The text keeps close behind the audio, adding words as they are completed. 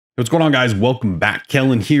What's going on, guys? Welcome back.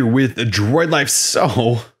 Kellen here with Droid Life.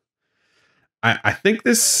 So I think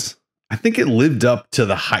it lived up to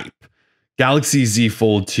the hype. Galaxy Z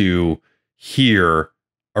Fold 2 here.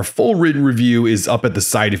 Our full written review is up at the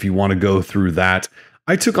site if you want to go through that.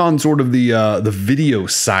 I took on sort of the video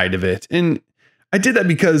side of it, and I did that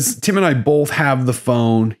because Tim and I both have the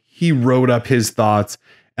phone. He wrote up his thoughts,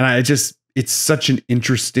 and it's such an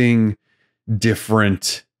interesting,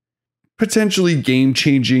 different, potentially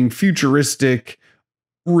game-changing, futuristic,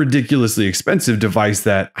 ridiculously expensive device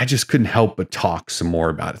that I just couldn't help but talk some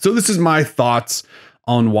more about it. So this is my thoughts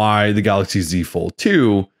on why the Galaxy Z Fold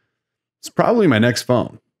 2 is probably my next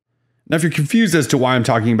phone. Now, if you're confused as to why I'm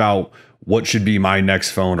talking about what should be my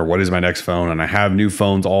next phone or what is my next phone, and I have new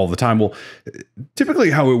phones all the time, well,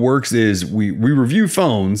 typically how it works is we review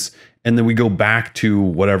phones and then we go back to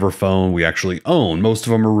whatever phone we actually own. Most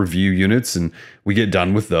of them are review units, and we get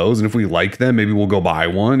done with those. And if we like them, maybe we'll go buy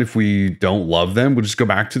one. If we don't love them, we'll just go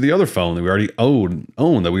back to the other phone that we already own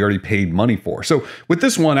that we already paid money for. So with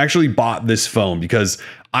this one, I actually bought this phone because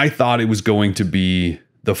I thought it was going to be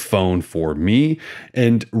the phone for me.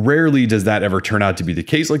 And rarely does that ever turn out to be the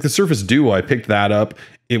case. Like the Surface Duo, I picked that up.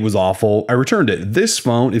 It was awful. I returned it. This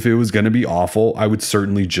phone, if it was going to be awful, I would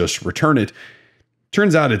certainly just return it.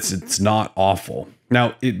 Turns out it's not awful.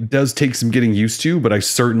 Now, it does take some getting used to, but I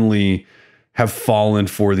certainly have fallen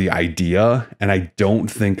for the idea, and I don't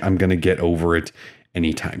think I'm going to get over it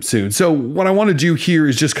anytime soon. So what I want to do here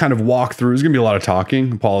is just kind of walk through. There's going to be a lot of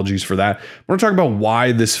talking. Apologies for that. I want to talk about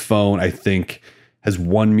why this phone, I think, has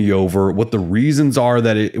won me over, what the reasons are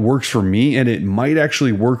that it works for me, and it might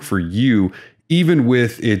actually work for you, even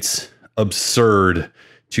with its absurd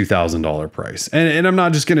 $2,000 price. And I'm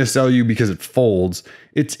not just going to sell you because it folds.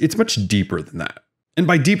 It's much deeper than that. And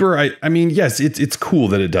by deeper, I mean, yes, it's cool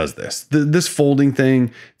that it does this. This folding thing,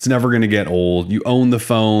 it's never going to get old. You own the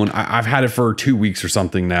phone. I've had it for 2 weeks or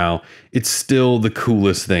something now. It's still the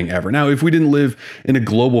coolest thing ever. Now, if we didn't live in a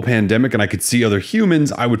global pandemic and I could see other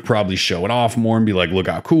humans, I would probably show it off more and be like, look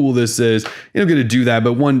how cool this is. You don't get to do that,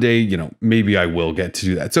 but one day, maybe I will get to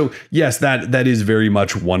do that. So yes, that is very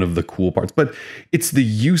much one of the cool parts, but it's the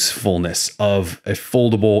usefulness of a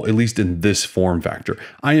foldable, at least in this form factor.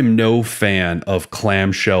 I am no fan of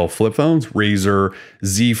clamshell flip phones, Razor,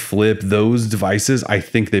 Z Flip, those devices. I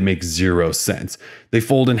think they make zero sense. They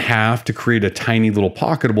fold in half to create a tiny little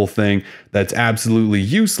pocketable thing that's absolutely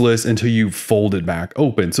useless until you fold it back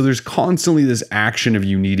open. So there's constantly this action of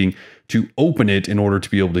you needing to open it in order to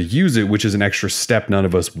be able to use it, which is an extra step none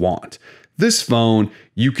of us want. This phone,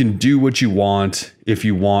 you can do what you want. If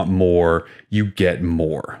you want more, you get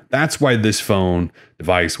more. That's why this phone,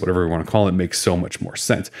 device, whatever we want to call it, makes so much more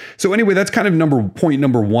sense. So anyway, that's kind of point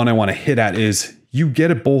number one I want to hit at is you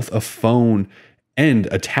get both a phone and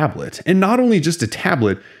a tablet. And not only just a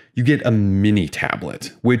tablet, you get a mini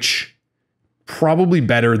tablet, which probably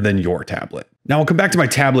better than your tablet. Now I'll come back to my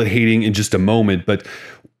tablet hating in just a moment, but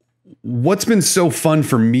what's been so fun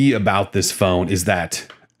for me about this phone is that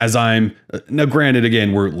now granted,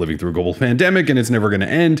 again, we're living through a global pandemic and it's never going to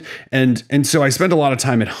end. And so I spend a lot of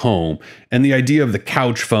time at home, and the idea of the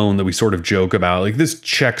couch phone that we sort of joke about, like this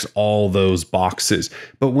checks all those boxes.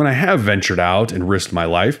 But when I have ventured out and risked my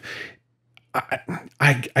life,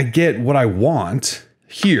 I get what I want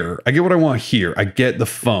here. I get what I want here. I get the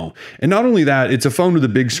phone. And not only that, it's a phone with a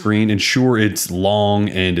big screen, and sure, it's long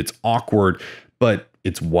and it's awkward, but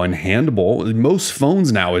it's one-handable. Most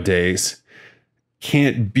phones nowadays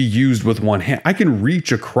can't be used with one hand. I can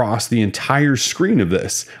reach across the entire screen of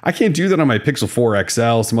this. I can't do that on my Pixel 4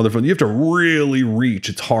 XL, some other phone. You have to really reach.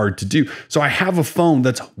 It's hard to do. So I have a phone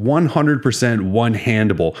that's 100%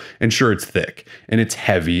 one-handable, and sure, it's thick and it's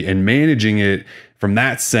heavy, and managing it from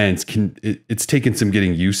that sense, it's taken some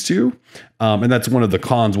getting used to. And that's one of the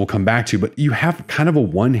cons we'll come back to, but you have kind of a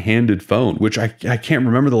one-handed phone, which I can't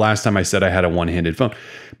remember the last time I said I had a one-handed phone.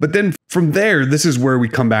 But then from there, this is where we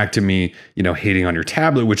come back to me, hating on your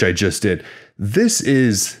tablet, which I just did. This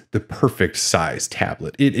is the perfect size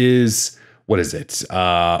tablet. It is, what is it?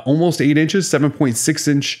 Almost 8 inches, 7.6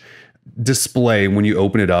 inch display when you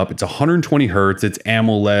open it up. It's 120 hertz. It's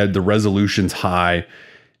AMOLED. The resolution's high.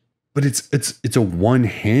 But it's a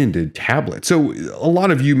one-handed tablet. So a lot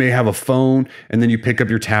of you may have a phone and then you pick up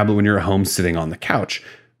your tablet when you're at home sitting on the couch.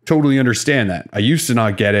 Totally understand that. I used to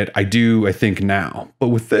not get it. I do, I think now. But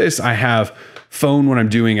with this, I have phone when I'm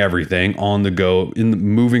doing everything on the go,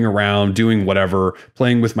 moving around, doing whatever,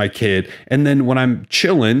 playing with my kid. And then when I'm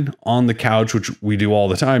chilling on the couch, which we do all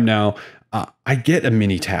the time now, I get a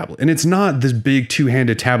mini tablet. And it's not this big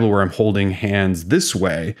two-handed tablet where I'm holding hands this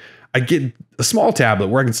way. I get a small tablet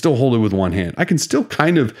where I can still hold it with one hand. I can still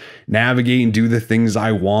kind of navigate and do the things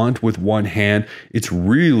I want with one hand. It's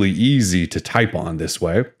really easy to type on this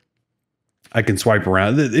way. I can swipe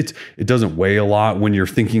around. It doesn't weigh a lot when you're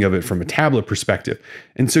thinking of it from a tablet perspective.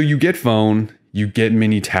 And so you get phone, you get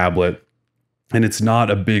mini tablet, and it's not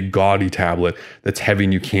a big gaudy tablet that's heavy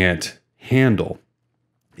and you can't handle.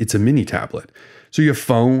 It's a mini tablet. So you have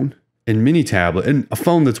phone and mini tablet, and a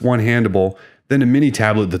phone that's one-handable, then a mini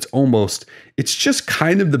tablet that's almost, it's just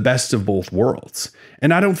kind of the best of both worlds.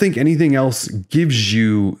 And I don't think anything else gives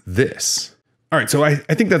you this. All right, so I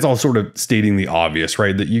think that's all sort of stating the obvious,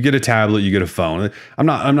 right? That you get a tablet, you get a phone. I'm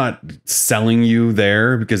not selling you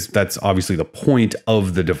there because that's obviously the point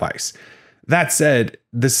of the device. That said,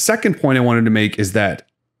 the second point I wanted to make is that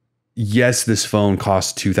yes, this phone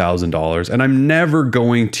costs $2,000, and I'm never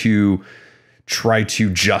going to try to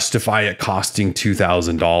justify it costing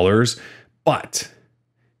 $2,000, but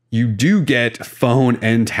you do get phone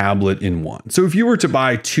and tablet in one. So if you were to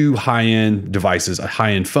buy two high-end devices, a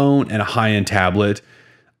high-end phone and a high-end tablet,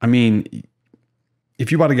 I mean,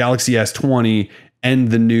 if you bought a Galaxy S20 and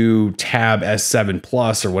the new Tab S7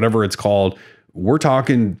 Plus or whatever it's called, we're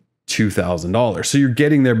talking $2,000. So you're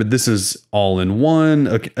getting there, but this is all in one.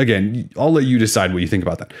 Again, I'll let you decide what you think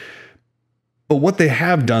about that. But what they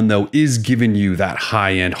have done, though, is given you that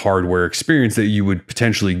high-end hardware experience that you would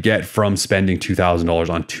potentially get from spending $2,000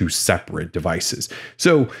 on two separate devices.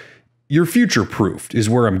 So you're future-proofed is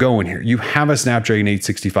where I'm going here. You have a Snapdragon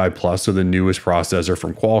 865 Plus, so the newest processor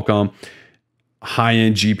from Qualcomm,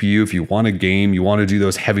 high-end GPU. If you want to game, you want to do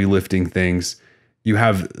those heavy lifting things. You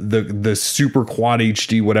have the super quad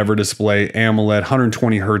HD whatever display, AMOLED,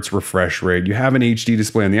 120 hertz refresh rate. You have an HD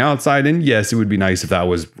display on the outside, and yes, it would be nice if that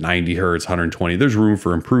was 90 hertz, 120. There's room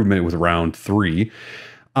for improvement with around 3.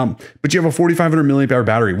 But you have a 4,500 milliamp hour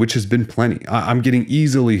battery, which has been plenty. I'm getting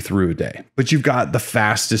easily through a day. But you've got the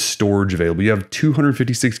fastest storage available. You have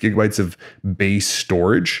 256 gigabytes of base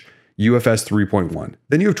storage, UFS 3.1.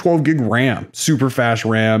 Then you have 12 gig RAM, super fast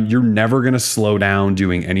RAM. You're never going to slow down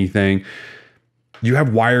doing anything. You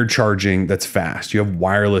have wired charging that's fast. You have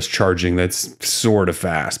wireless charging that's sort of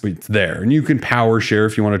fast, but it's there. And you can power share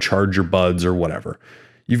if you want to charge your buds or whatever.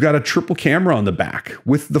 You've got a triple camera on the back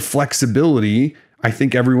with the flexibility I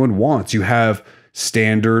think everyone wants. You have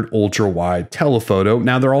standard ultra wide telephoto.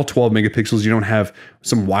 Now they're all 12 megapixels. You don't have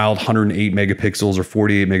some wild 108 megapixels or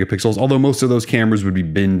 48 megapixels, although most of those cameras would be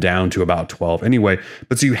binned down to about 12 anyway.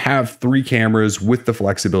 But so you have 3 cameras with the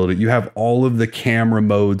flexibility. You have all of the camera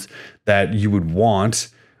modes that you would want,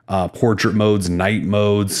 portrait modes, night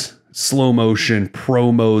modes, slow motion,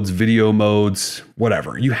 pro modes, video modes,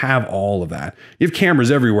 whatever. You have all of that. You have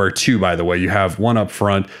cameras everywhere too, by the way. You have one up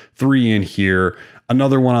front, 3 in here,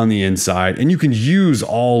 another one on the inside, and you can use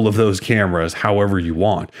all of those cameras however you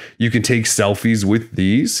want. You can take selfies with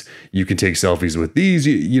these. You can take selfies with these.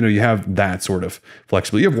 You have that sort of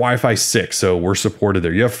flexibility. You have Wi-Fi 6, so we're supported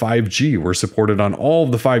there. You have 5G. We're supported on all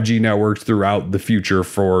of the 5G networks throughout the future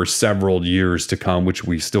for several years to come, which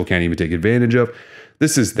we still can't even take advantage of.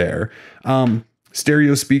 This is there.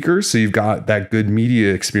 Stereo speakers, so you've got that good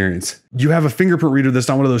media experience. You have a fingerprint reader that's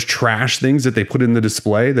not one of those trash things that they put in the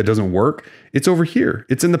display that doesn't work. It's over here.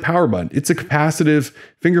 It's in the power button. It's a capacitive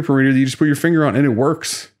fingerprint reader that you just put your finger on and it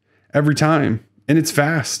works every time. And it's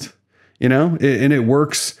fast, and it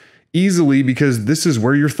works easily because this is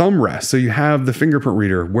where your thumb rests. So you have the fingerprint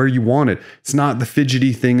reader where you want it. It's not the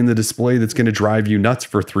fidgety thing in the display that's going to drive you nuts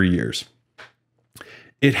for 3 years.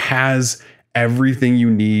 It has everything you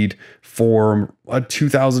need for a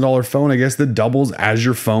 $2,000 phone, I guess, that doubles as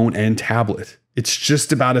your phone and tablet. It's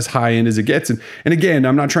just about as high end as it gets. And again,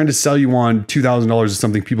 I'm not trying to sell you on $2,000 as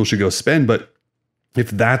something people should go spend, but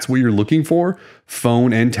if that's what you're looking for,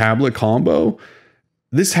 phone and tablet combo,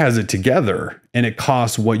 this has it together, and it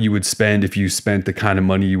costs what you would spend if you spent the kind of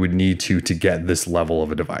money you would need to get this level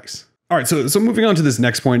of a device. All right, so moving on to this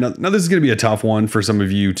next point. Now this is going to be a tough one for some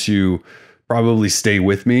of you to probably stay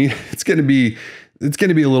with me. It's going to be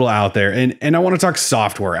a little out there, and I want to talk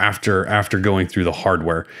software after going through the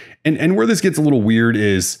hardware. And where this gets a little weird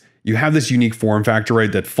is you have this unique form factor,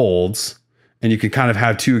 right, that folds, and you can kind of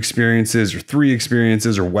have 2 experiences or 3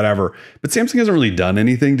 experiences or whatever. But Samsung hasn't really done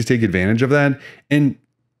anything to take advantage of that, and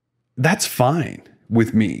that's fine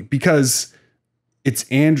with me because it's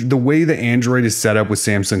the way the Android is set up with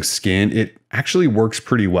Samsung Skin, it actually works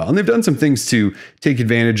pretty well. And they've done some things to take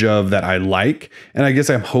advantage of that I like. And I guess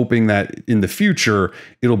I'm hoping that in the future,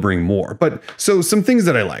 it'll bring more. But so some things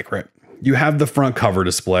that I like, right? you have the front cover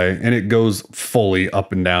display, and it goes fully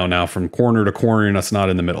up and down now from corner to corner, and it's not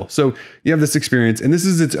in the middle. So you have this experience, and this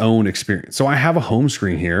is its own experience. So I have a home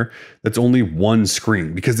screen here that's only one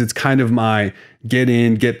screen because it's kind of my get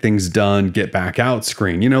in, get things done, get back out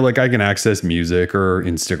screen. You know, like I can access music or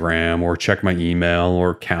Instagram or check my email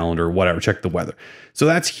or calendar, whatever, check the weather. So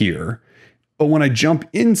that's here. But when I jump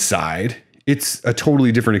inside, it's a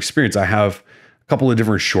totally different experience. I have couple of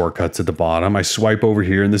different shortcuts at the bottom. I swipe over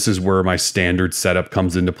here, and this is where my standard setup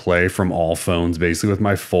comes into play from all phones, basically with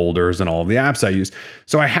my folders and all of the apps I use.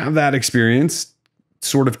 So I have that experience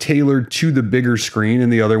sort of tailored to the bigger screen,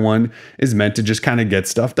 and the other one is meant to just kind of get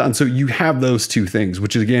stuff done. So you have those two things,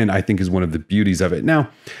 which again, I think is one of the beauties of it. Now,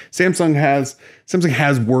 Samsung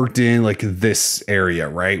has worked in like this area,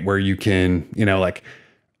 right? Where you can, you know, like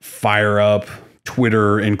fire up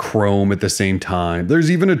Twitter and Chrome at the same time. There's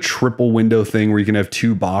even a triple window thing where you can have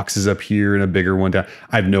two boxes up here and a bigger one down.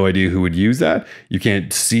 I have no idea who would use that. You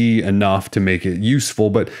can't see enough to make it useful,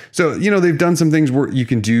 but so, you know, they've done some things where you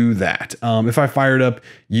can do that. If I fired up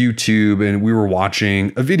YouTube and we were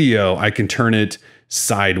watching a video, I can turn it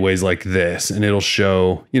sideways like this, and it'll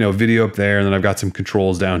show, you know, video up there, and then I've got some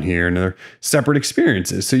controls down here, and they're separate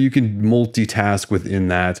experiences. So you can multitask within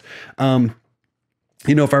that.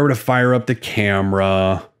 You know, if I were to fire up the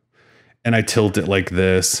camera and I tilt it like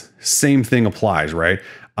this, same thing applies, right?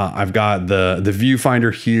 I've got the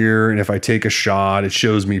viewfinder here, and if I take a shot, it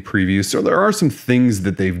shows me previews. So there are some things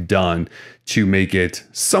that they've done to make it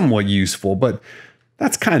somewhat useful, but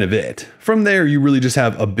that's kind of it. From there, you really just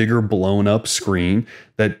have a bigger blown up screen,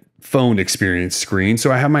 that phone experience screen.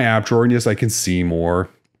 So I have my app drawer, and yes, I can see more.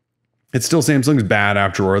 It's still Samsung's bad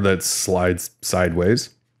app drawer that slides sideways.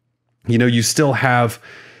 You know, you still have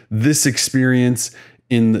this experience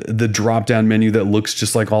in the drop-down menu that looks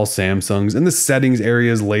just like all Samsungs, and the settings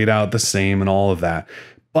area is laid out the same and all of that.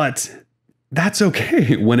 But that's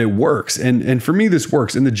okay when it works. And for me, this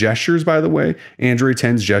works. And the gestures, by the way, Android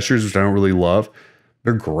 10's gestures, which I don't really love,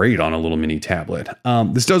 they're great on a little mini tablet.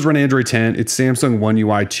 This does run Android 10. It's Samsung One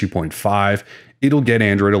UI 2.5. It'll get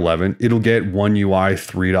Android 11. It'll get One UI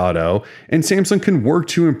 3.0. And Samsung can work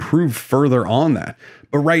to improve further on that.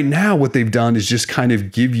 But right now, what they've done is just kind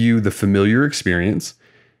of give you the familiar experience,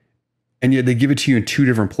 and yet they give it to you in two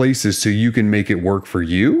different places so you can make it work for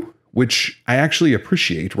you, which I actually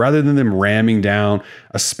appreciate, rather than them ramming down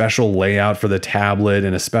a special layout for the tablet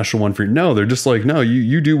and a special one for, no, they're just like, no,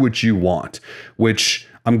 you do what you want, which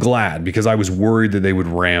I'm glad, because I was worried that they would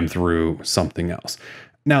ram through something else.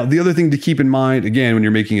 Now, the other thing to keep in mind, again, when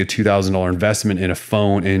you're making a $2,000 investment in a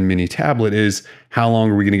phone and mini tablet, is how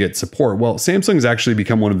long are we going to get support? Well, Samsung's actually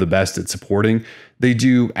become one of the best at supporting. They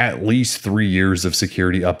do at least 3 years of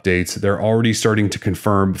security updates. They're already starting to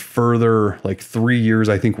confirm further, like 3 years,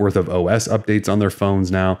 I think, worth of OS updates on their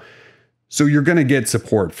phones now. So you're going to get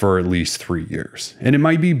support for at least 3 years. And it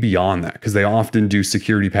might be beyond that, because they often do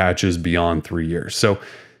security patches beyond 3 years. So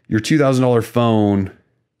your $2,000 phone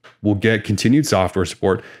will get continued software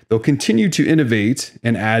support. They'll continue to innovate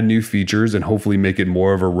and add new features and hopefully make it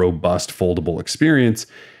more of a robust foldable experience.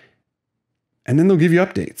 And then they'll give you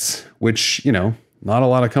updates, which, you know, not a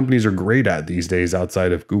lot of companies are great at these days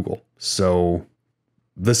outside of Google. So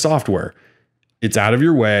the software, it's out of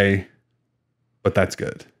your way, but that's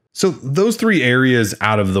good. So those three areas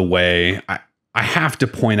out of the way, I have to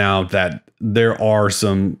point out that there are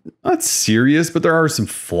some, not serious, but there are some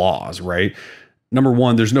flaws, right? Number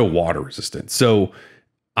one, there's no water resistance. So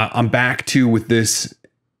I'm back to with this.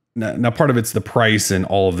 Now, part of it's the price and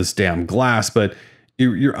all of this damn glass, but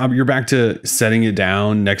you're back to setting it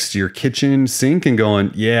down next to your kitchen sink and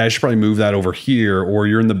going, yeah, I should probably move that over here. Or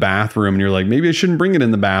you're in the bathroom and you're like, maybe I shouldn't bring it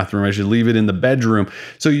in the bathroom. I should leave it in the bedroom.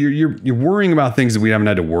 So you're worrying about things that we haven't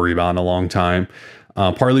had to worry about in a long time.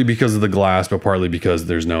 Partly because of the glass, but partly because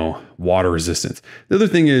there's no water resistance. The other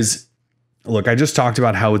thing is, look, I just talked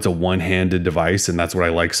about how it's a one-handed device, and that's what I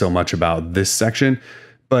like so much about this section.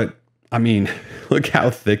 But I mean, look how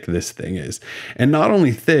thick this thing is. And not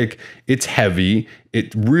only thick, it's heavy.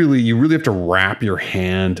 You really have to wrap your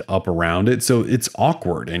hand up around it. So it's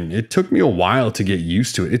awkward. And it took me a while to get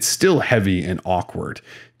used to it. It's still heavy and awkward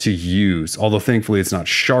to use. Although thankfully it's not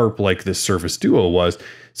sharp like this Surface Duo was.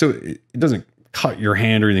 So it doesn't cut your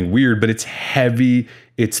hand or anything weird, but it's heavy,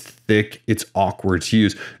 it's thick, it's awkward to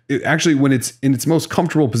use. Actually, when it's in its most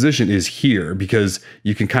comfortable position is here, because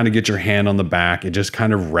you can kind of get your hand on the back. It just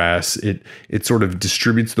kind of rests. It sort of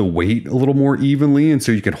distributes the weight a little more evenly, and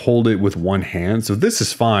so you can hold it with one hand. So this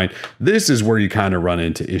is fine. This is where you kind of run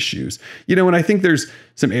into issues. You know, and I think there's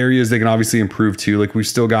some areas they can obviously improve too. Like we've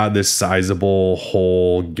still got this sizable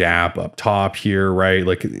hole gap up top here, right?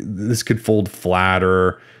 Like this could fold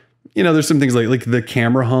flatter. there's some things like the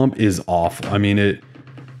camera hump is awful. I mean, it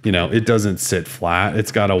doesn't sit flat.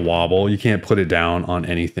 It's got a wobble. You can't put it down on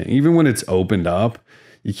anything. Even when it's opened up,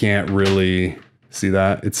 you can't really see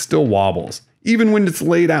that. It still wobbles, even when it's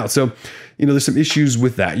laid out. So, there's some issues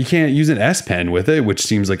with that. You can't use an S Pen with it, which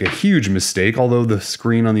seems like a huge mistake, although the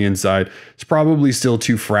screen on the inside is probably still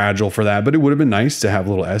too fragile for that, but it would have been nice to have a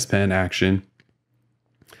little S Pen action.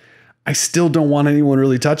 I still don't want anyone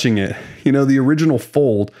really touching it. The original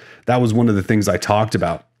Fold, that was one of the things I talked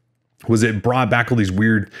about, was it brought back all these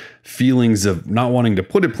weird feelings of not wanting to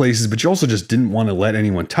put it places, but you also just didn't want to let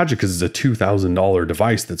anyone touch it because it's a $2,000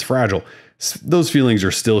 device that's fragile. Those feelings are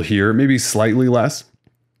still here, maybe slightly less,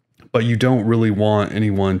 but you don't really want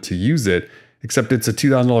anyone to use it, except it's a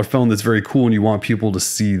 $2,000 phone that's very cool and you want people to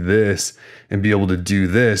see this and be able to do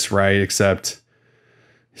this, right? Except,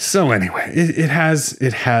 so anyway, it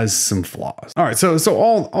has some flaws. All right, so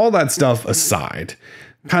all that stuff aside,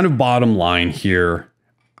 kind of bottom line here,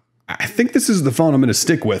 I think this is the phone I'm going to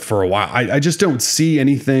stick with for a while. I just don't see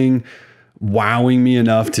anything wowing me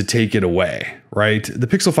enough to take it away, right? The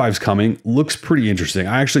Pixel 5's coming, looks pretty interesting.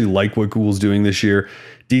 I actually like what Google's doing this year.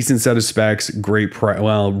 Decent set of specs, great price,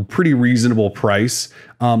 well, pretty reasonable price.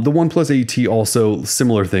 The OnePlus AT also,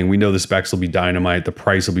 similar thing. We know the specs will be dynamite. The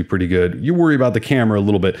price will be pretty good. You worry about the camera a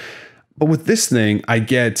little bit. But with this thing, I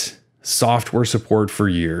get software support for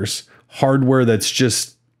years, hardware that's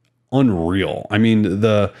just unreal. I mean,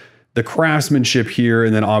 the craftsmanship here,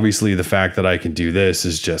 and then obviously the fact that I can do this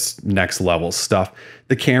is just next level stuff.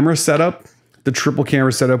 The camera setup, the triple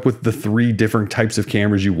camera setup with the 3 different types of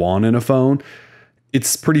cameras you want in a phone,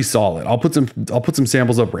 it's pretty solid. I'll put some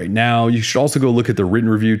samples up right now. You should also go look at the written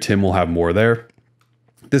review. Tim will have more there.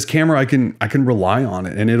 This camera, I can rely on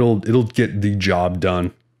it, and it'll get the job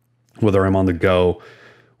done, whether I'm on the go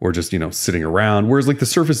or just, sitting around. Whereas like the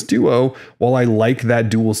Surface Duo, while I like that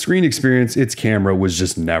dual screen experience, its camera was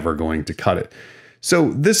just never going to cut it.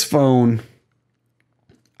 So this phone,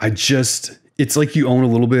 it's like you own a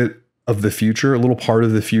little bit of the future, a little part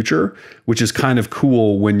of the future, which is kind of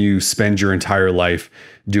cool when you spend your entire life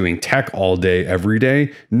doing tech all day, every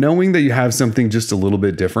day, knowing that you have something just a little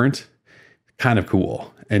bit different, kind of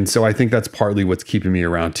cool. And so I think that's partly what's keeping me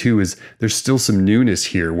around too, is there's still some newness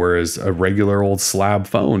here, whereas a regular old slab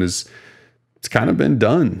phone it's kind of been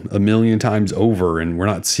done a million times over, and we're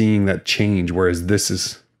not seeing that change, whereas this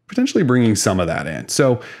is potentially bringing some of that in.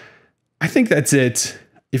 So I think that's it.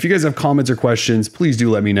 If you guys have comments or questions, please do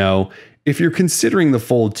let me know. If you're considering the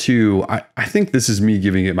Fold 2, I think this is me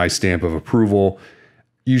giving it my stamp of approval.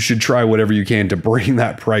 You should try whatever you can to bring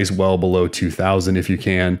that price well below $2,000 if you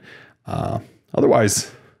can. Otherwise,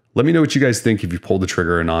 let me know what you guys think, if you pulled the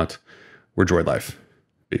trigger or not. We're Droid Life.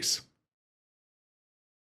 Peace.